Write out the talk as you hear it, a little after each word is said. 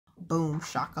Boom,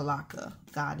 Shaka Laka.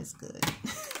 God is good.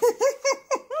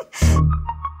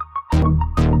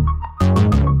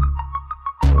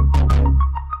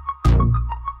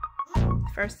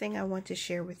 First thing I want to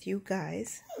share with you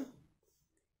guys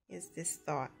is this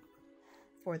thought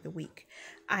for the week.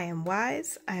 I am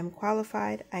wise, I am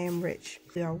qualified, I am rich.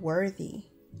 We are worthy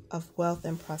of wealth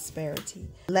and prosperity.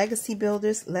 Legacy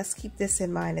builders, let's keep this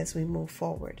in mind as we move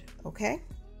forward, okay?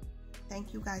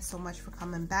 Thank you guys so much for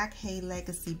coming back. Hey,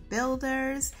 legacy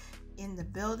builders in the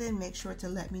building, make sure to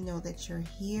let me know that you're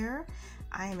here.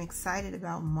 I am excited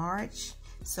about March,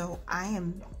 so I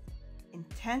am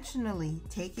intentionally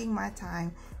taking my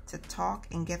time to talk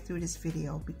and get through this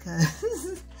video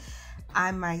because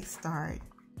I might start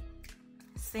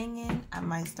singing, I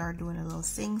might start doing a little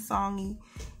sing-songy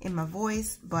in my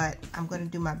voice, but I'm going to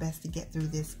do my best to get through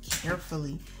this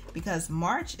carefully because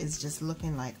March is just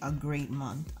looking like a great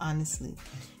month, honestly.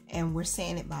 And we're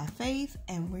saying it by faith,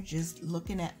 and we're just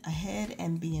looking ahead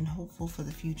and being hopeful for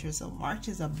the future. So March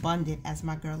is abundant, as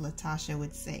my girl Latasha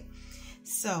would say.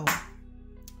 So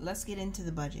let's get into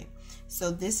the budget.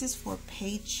 So this is for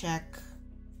Paycheck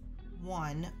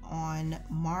 1 on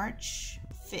March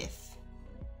 5th.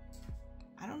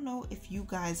 I don't know if you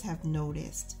guys have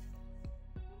noticed,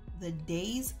 the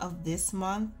days of this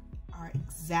month are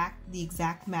the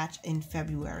exact match in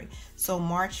February. So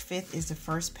March 5th is the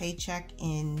first paycheck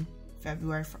in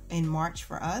March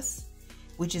for us,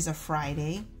 which is a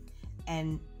Friday,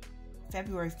 and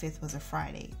February 5th was a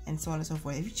Friday, and so on and so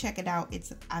forth. If you check it out,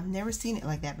 I've never seen it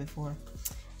like that before.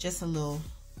 Just a little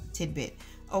tidbit.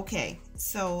 Okay,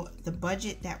 so the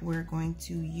budget that we're going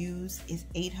to use is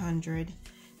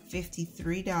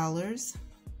 $853,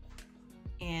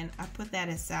 and I put that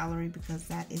as salary because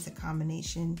that is a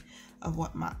combination of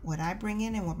what I bring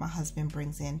in and what my husband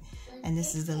brings in, and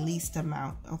this is the least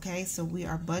amount. Okay, so we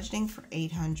are budgeting for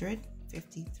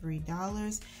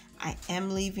 $853. I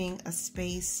am leaving a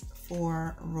space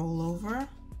for rollover,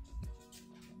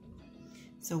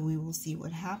 so we will see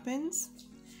what happens.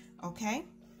 Okay,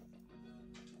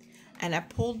 and I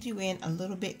pulled you in a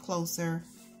little bit closer.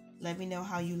 Let me know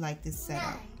how you like this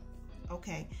setup.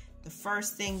 Okay, the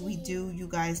first thing we do, you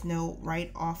guys know, right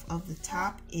off of the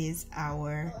top is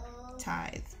our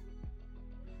tithe,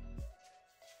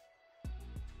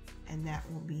 and that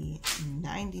will be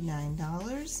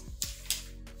 $99.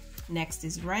 Next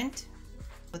is rent.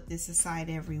 Put this aside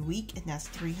every week, and that's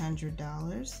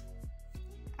 $300.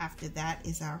 After that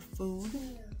is our food,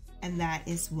 and that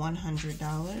is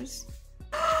 $100.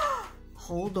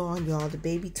 Hold on, y'all, the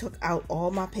baby took out all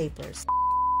my papers.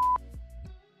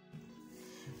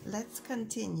 Let's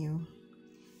continue.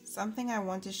 Something I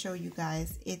want to show you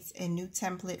guys, it's a new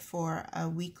template for a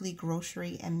weekly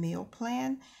grocery and meal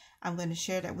plan. I'm going to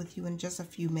share that with you in just a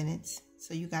few minutes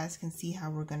so you guys can see how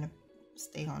we're going to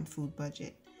stay on food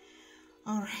budget.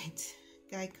 All right,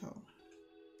 Geico.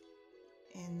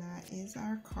 And that is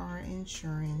our car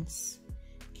insurance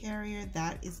carrier.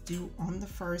 That is due on the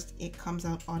 1st. It comes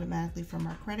out automatically from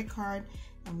our credit card,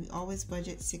 and we always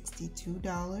budget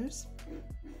 $62.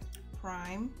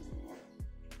 Prime.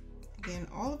 Again,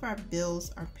 all of our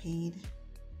bills are paid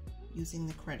using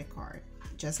the credit card,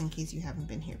 just in case you haven't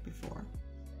been here before.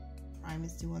 Prime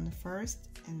is due on the 1st,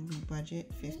 and we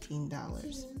budget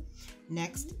 $15.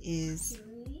 Next is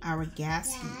our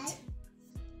gas heat.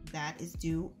 That is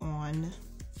due on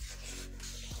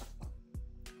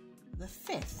the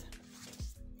 5th,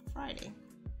 Friday,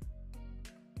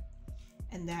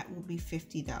 and that will be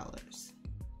 $50.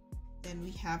 Then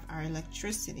we have our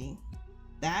electricity.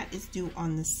 That is due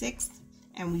on the 6th,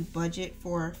 and we budget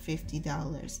for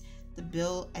 $50. The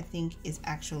bill, I think, is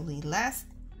actually less.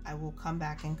 I will come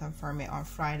back and confirm it on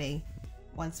Friday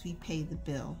once we pay the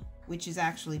bill, which is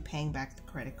actually paying back the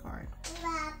credit card.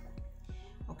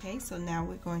 Okay, so now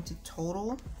we're going to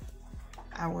total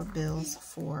our bills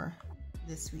for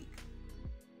this week.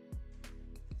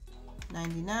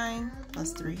 99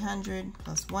 plus 300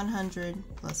 plus 100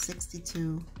 plus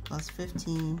 62 plus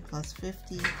 15 plus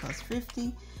 50 plus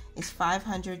 50 is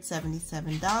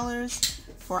 $577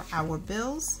 for our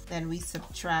bills. Then we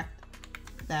subtract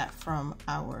that from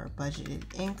our budgeted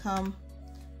income.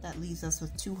 That leaves us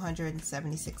with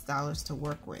 $276 to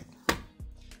work with.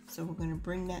 So we're going to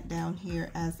bring that down here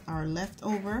as our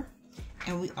leftover,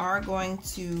 and we are going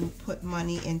to put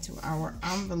money into our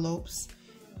envelopes,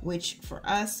 which for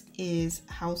us is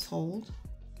household,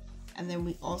 and then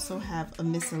we also have a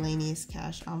miscellaneous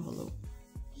cash envelope.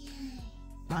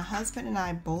 My husband and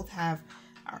I both have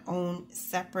our own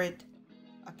separate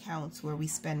accounts where we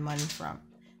spend money from.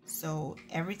 So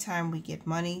every time we get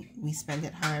money, we spend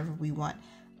it however we want.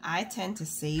 I tend to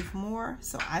save more,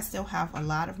 so I still have a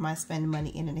lot of my spending money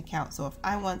in an account. So if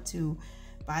I want to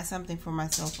buy something for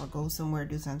myself or go somewhere,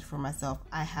 do something for myself,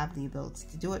 I have the ability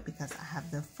to do it because I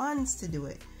have the funds to do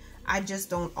it. I just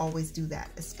don't always do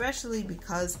that, especially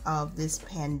because of this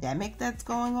pandemic that's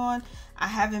going on. I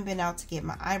haven't been out to get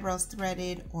my eyebrows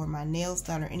threaded or my nails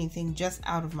done or anything, just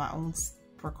out of my own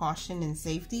precaution and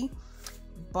safety.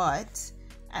 But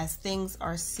as things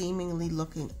are seemingly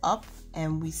looking up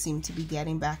and we seem to be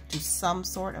getting back to some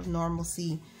sort of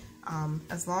normalcy,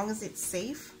 as long as it's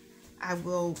safe, I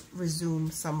will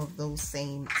resume some of those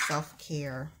same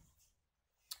self-care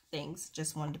things.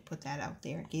 Just wanted to put that out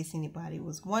there in case anybody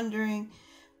was wondering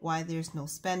why there's no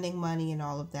spending money and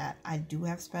all of that. I do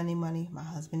have spending money. My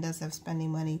husband does have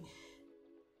spending money.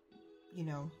 You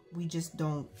know, we just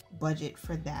don't budget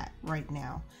for that right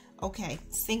now. Okay,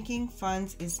 sinking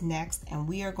funds is next, and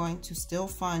we are going to still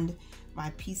fund my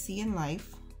PC in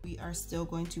life. We are still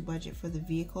going to budget for the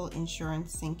vehicle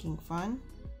insurance sinking fund,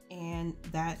 and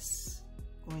that's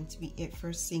going to be it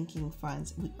for sinking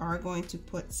funds. We are going to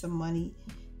put some money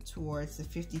towards the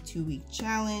 52-week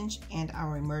challenge and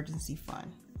our emergency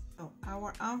fund. So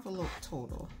our envelope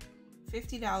total,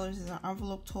 $50 is our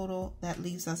envelope total. That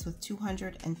leaves us with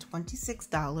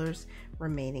 $226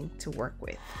 remaining to work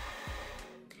with.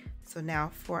 So now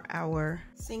for our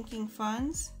sinking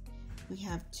funds, we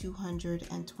have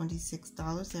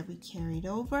 $226 that we carried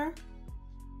over.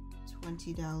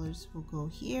 $20 will go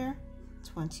here,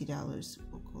 $20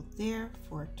 will go there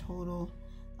for a total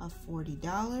of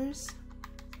 $40.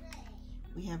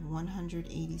 We have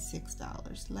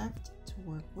 $186 left to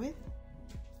work with.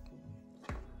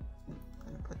 I'm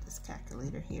going to put this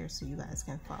calculator here so you guys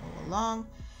can follow along.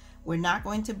 We're not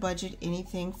going to budget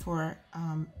anything for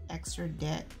extra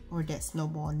debt or debt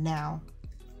snowball now,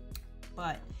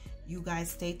 but you guys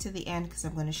stay to the end because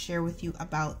I'm going to share with you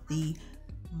about the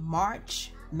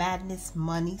March Madness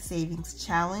Money Savings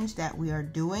Challenge that we are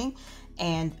doing,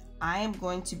 and I am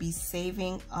going to be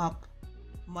saving up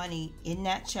money in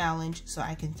that challenge so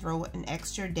I can throw an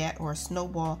extra debt or a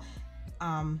snowball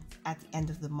at the end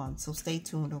of the month. So stay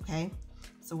tuned, okay?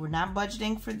 So we're not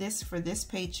budgeting for this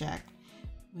paycheck.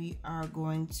 We are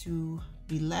going to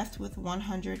be left with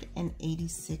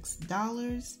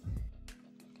 $186.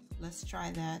 Let's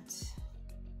try that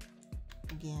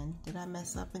again. Did I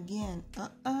mess up again?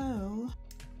 Uh-oh.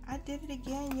 I did it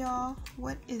again, y'all.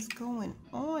 What is going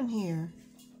on here?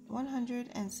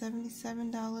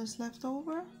 $177 left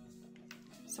over.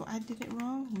 So I did it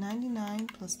wrong. 99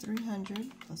 plus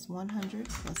 300 plus 100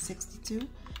 plus 62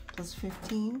 plus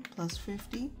 15 plus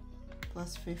 50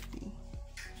 plus 50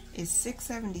 is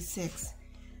 676.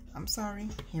 I'm sorry.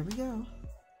 Here we go.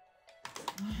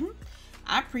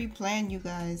 I pre-plan, you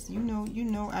guys. You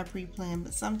know I pre-plan,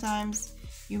 but sometimes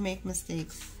you make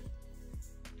mistakes.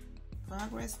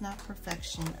 Progress, not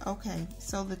perfection. Okay,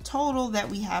 so the total that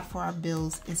we have for our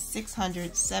bills is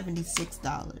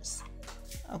 $676.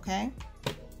 Okay.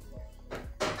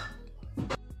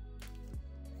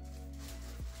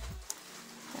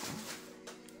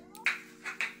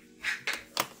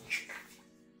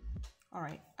 All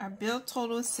right, our bill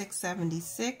total is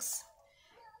 $676.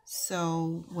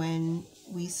 So when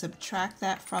we subtract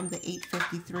that from the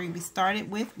 $853 we started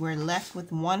with, we're left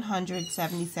with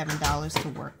 $177 to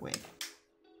work with.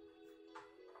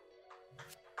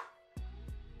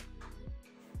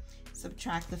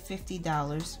 Subtract the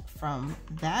 $50 from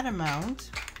that amount,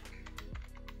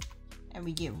 and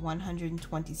we get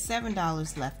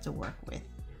 $127 left to work with.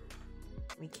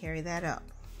 We carry that up.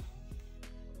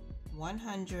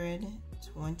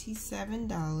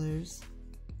 $127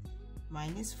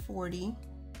 minus 40,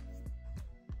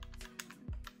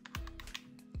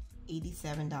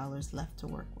 $87 left to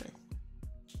work with.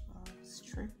 I was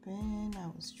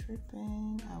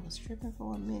tripping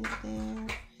for a minute there.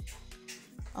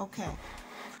 Okay,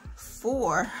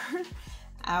 for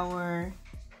our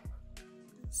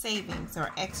savings or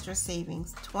extra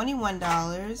savings,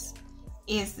 $21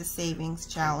 is the savings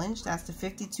challenge. That's the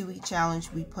 52-week challenge.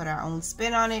 We put our own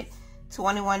spin on it.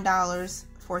 $21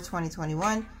 for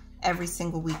 2021 every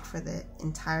single week for the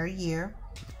entire year.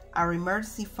 Our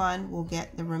emergency fund will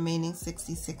get the remaining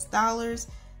 $66.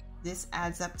 This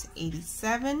adds up to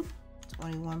 87.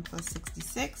 21 plus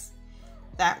 66.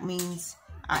 That means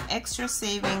our extra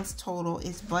savings total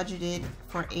is budgeted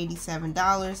for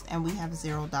 $87, and we have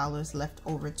 $0 left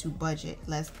over to budget.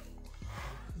 Let's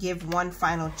give one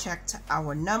final check to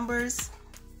our numbers.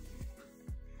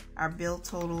 Our bill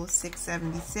total is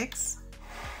 $676.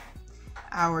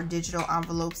 Our digital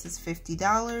envelopes is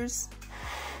 $50.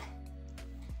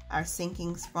 Our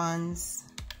sinking funds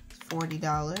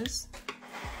 $40.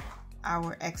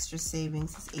 our extra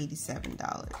savings is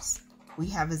 $87. We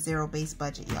have a zero-based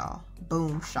budget, y'all.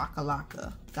 Boom, Shaka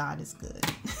Laka. God is good.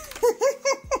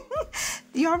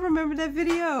 Do y'all remember that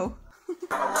video?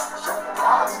 It's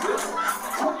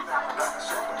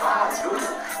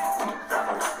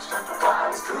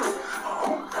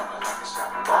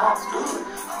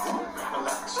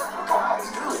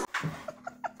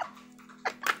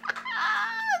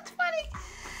funny.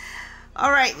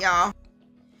 All right, y'all.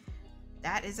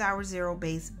 That is our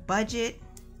zero-based budget.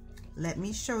 Let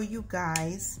me show you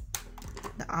guys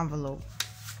the envelope.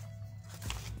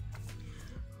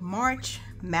 March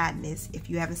Madness. If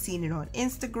you haven't seen it on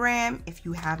Instagram, if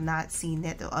you have not seen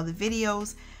it, the other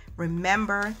videos,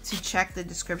 remember to check the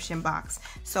description box.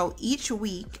 So each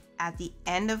week at the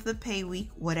end of the pay week,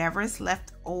 whatever is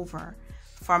left over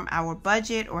from our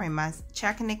budget or in my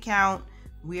checking account,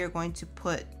 we are going to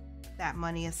put that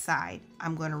money aside.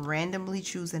 I'm going to randomly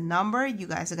choose a number. You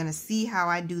guys are going to see how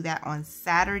I do that on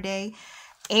Saturday.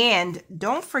 And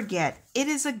don't forget, it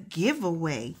is a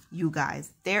giveaway, you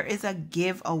guys. There is a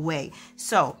giveaway.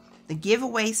 So the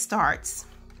giveaway starts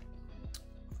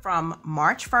from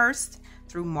March 1st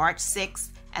through March 6th,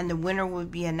 and the winner will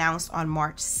be announced on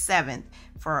March 7th.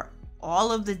 For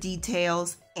all of the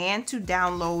details and to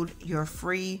download your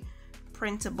free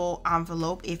printable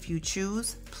envelope, if you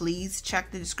choose, please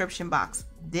check the description box.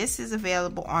 This is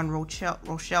available on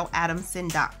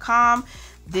RochelleAdamson.com.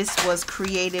 This was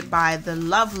created by the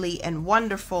lovely and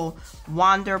wonderful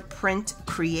Wander Print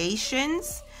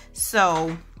Creations.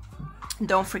 So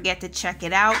don't forget to check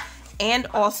it out. And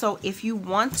also, if you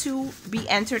want to be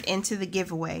entered into the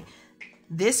giveaway,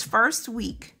 this first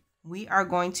week, we are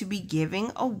going to be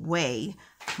giving away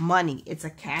money. It's a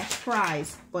cash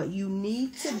prize, but you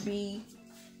need to be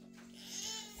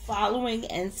following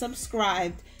and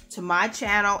subscribed to my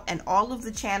channel and all of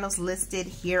the channels listed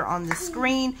here on the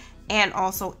screen and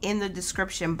also in the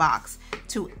description box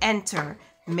to enter.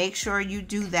 Make sure you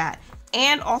do that.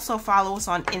 And also follow us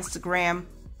on Instagram.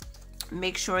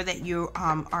 Make sure that you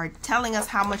are telling us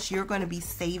how much you're going to be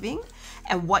saving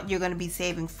and what you're going to be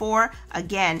saving for.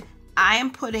 Again, I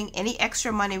am putting any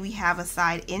extra money we have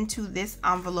aside into this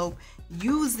envelope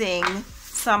using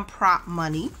some prop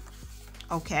money,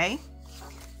 okay,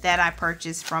 that I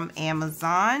purchased from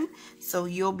Amazon. So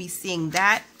you'll be seeing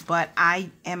that, but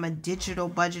I am a digital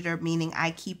budgeter, meaning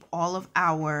I keep all of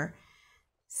our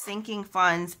sinking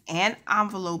funds and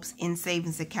envelopes in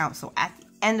savings accounts. So at the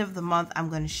end of the month, I'm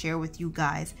going to share with you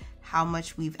guys how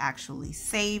much we've actually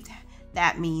saved.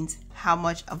 That means how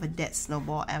much of a debt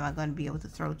snowball am I going to be able to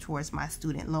throw towards my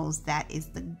student loans. That is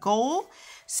the goal.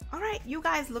 So, all right, you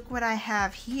guys, look what I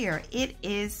have here. It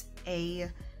is a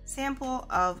sample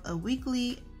of a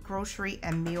weekly grocery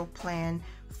and meal plan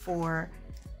for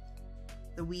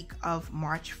the week of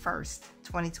March 1st,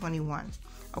 2021.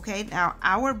 Okay, now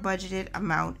our budgeted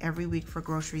amount every week for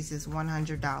groceries is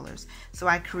 $100. So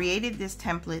I created this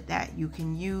template that you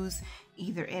can use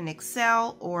either in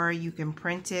Excel or you can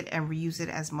print it and reuse it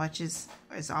as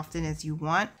often as you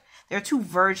want. There are two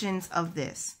versions of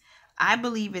this. I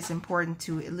believe it's important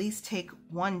to at least take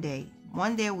one day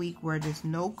a week where there's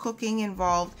no cooking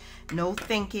involved, no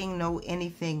thinking, no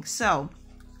anything. So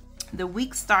the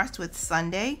week starts with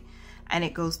Sunday and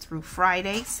it goes through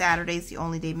Friday. Saturday is the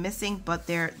only day missing, but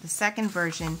the second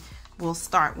version will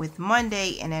start with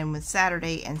Monday and end with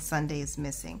Saturday, and Sunday is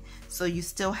missing. So you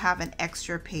still have an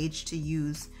extra page to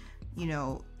use, you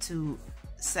know, to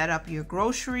set up your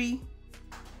grocery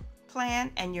plan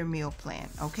and your meal plan,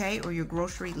 okay, or your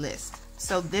grocery list.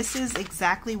 So this is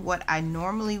exactly what I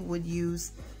normally would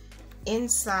use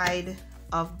inside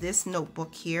of this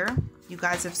notebook here. You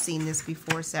guys have seen this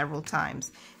before several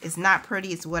times. It's not pretty,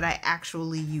 it's what I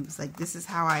actually use. Like, this is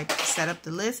how I set up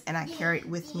the list and I carry it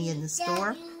with me in the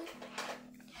store.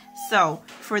 So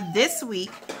for this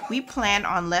week, we plan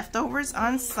on leftovers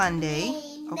on Sunday,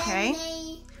 okay?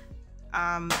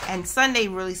 And Sunday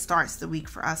really starts the week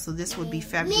for us, so this would be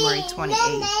February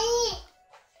 28th.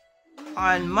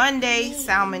 On Monday,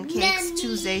 salmon cakes.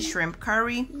 Tuesday, shrimp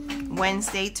curry.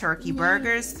 Wednesday, turkey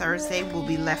burgers. Thursday will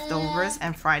be leftovers,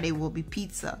 and Friday will be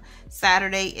pizza.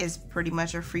 Saturday is pretty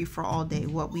much a free-for-all day.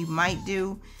 What we might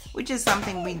do, which is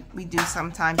something we do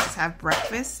sometimes, is have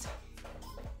breakfast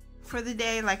for the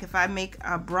day. Like if I make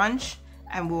a brunch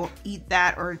and we'll eat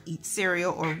that or eat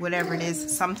cereal or whatever it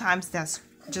is, sometimes that's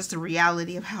just a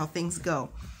reality of how things go.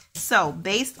 So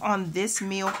based on this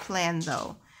meal plan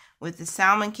though, with the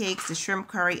salmon cakes, the shrimp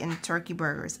curry, and the turkey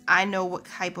burgers, I know what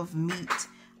type of meat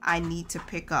I need to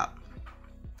pick up.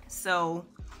 So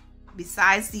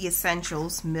besides the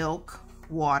essentials, milk,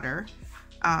 water,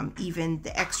 even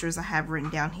the extras I have written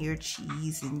down here,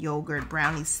 cheese and yogurt,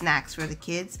 brownies, snacks for the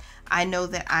kids. I know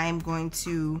that I am going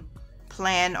to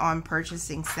plan on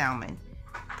purchasing salmon,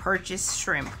 purchase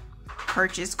shrimp,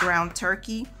 purchase ground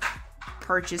turkey,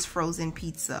 purchase frozen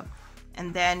pizza.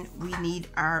 And then we need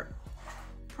our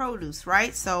produce,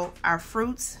 right? So our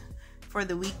fruits for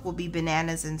the week will be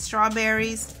bananas and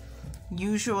strawberries.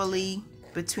 Usually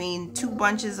between 2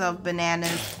 bunches of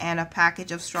bananas and a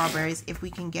package of strawberries, if we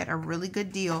can get a really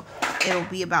good deal, it'll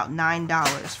be about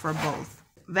 $9 for both.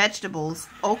 Vegetables,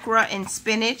 okra and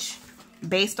spinach.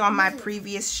 Based on my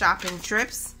previous shopping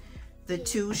trips, the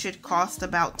 2 should cost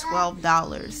about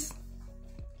 $12.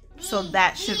 So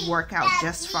that should work out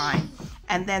just fine.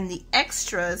 And then the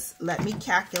extras, let me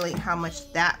calculate how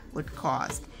much that would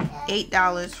cost.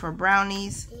 $8 for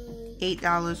brownies,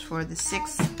 $8 for the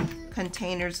 6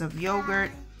 containers of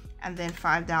yogurt, and then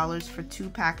 $5 for 2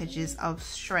 packages of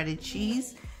shredded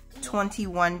cheese,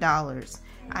 $21.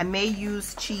 I may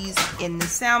use cheese in the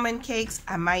salmon cakes.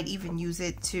 I might even use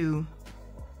it to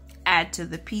add to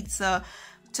the pizza,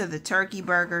 to the turkey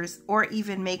burgers, or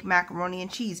even make macaroni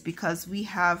and cheese, because we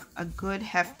have a good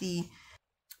hefty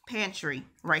pantry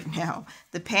right now.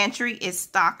 The pantry is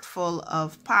stocked full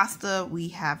of pasta. We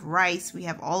have rice. We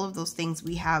have all of those things.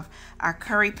 We have our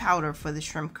curry powder for the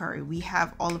shrimp curry. We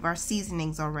have all of our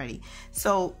seasonings already.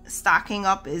 So stocking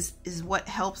up is what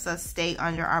helps us stay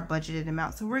under our budgeted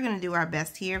amount. So we're going to do our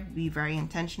best here, be very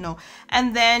intentional.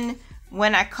 And then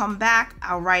when I come back,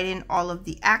 I'll write in all of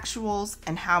the actuals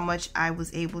and how much I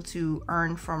was able to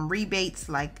earn from rebates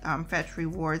like Fetch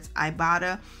Rewards,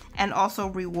 Ibotta, and also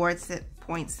rewards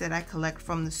points that I collect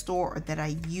from the store or that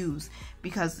I use,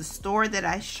 because the store that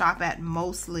I shop at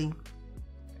mostly,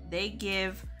 they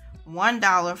give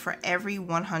 $1 for every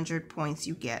 100 points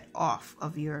you get off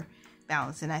of your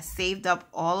balance. And I saved up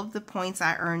all of the points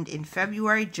I earned in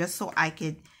February just so I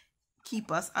could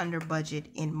keep us under budget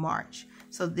in March.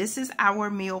 So this is our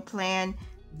meal plan.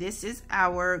 This is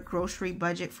our grocery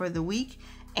budget for the week.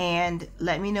 And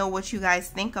let me know what you guys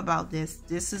think about this.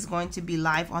 This is going to be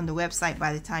live on the website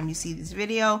by the time you see this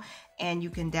video, and you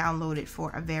can download it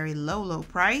for a very low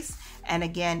price. And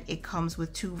again, it comes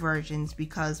with 2 versions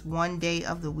because 1 day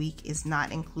of the week is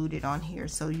not included on here.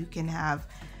 So you can have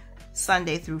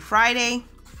Sunday through Friday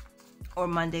or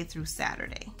Monday through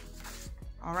Saturday.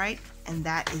 All right, and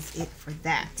that is it for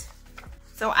that.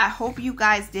 So I hope you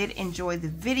guys did enjoy the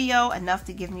video enough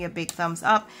to give me a big thumbs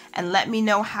up, and let me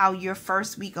know how your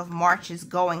first week of March is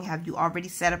going. Have you already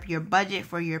set up your budget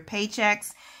for your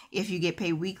paychecks? If you get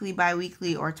paid weekly,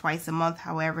 bi-weekly, or twice a month,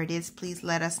 however it is, please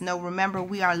let us know. Remember,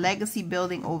 we are legacy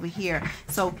building over here.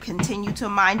 So continue to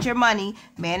mind your money,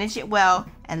 manage it well,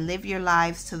 and live your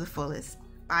lives to the fullest.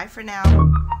 Bye for now.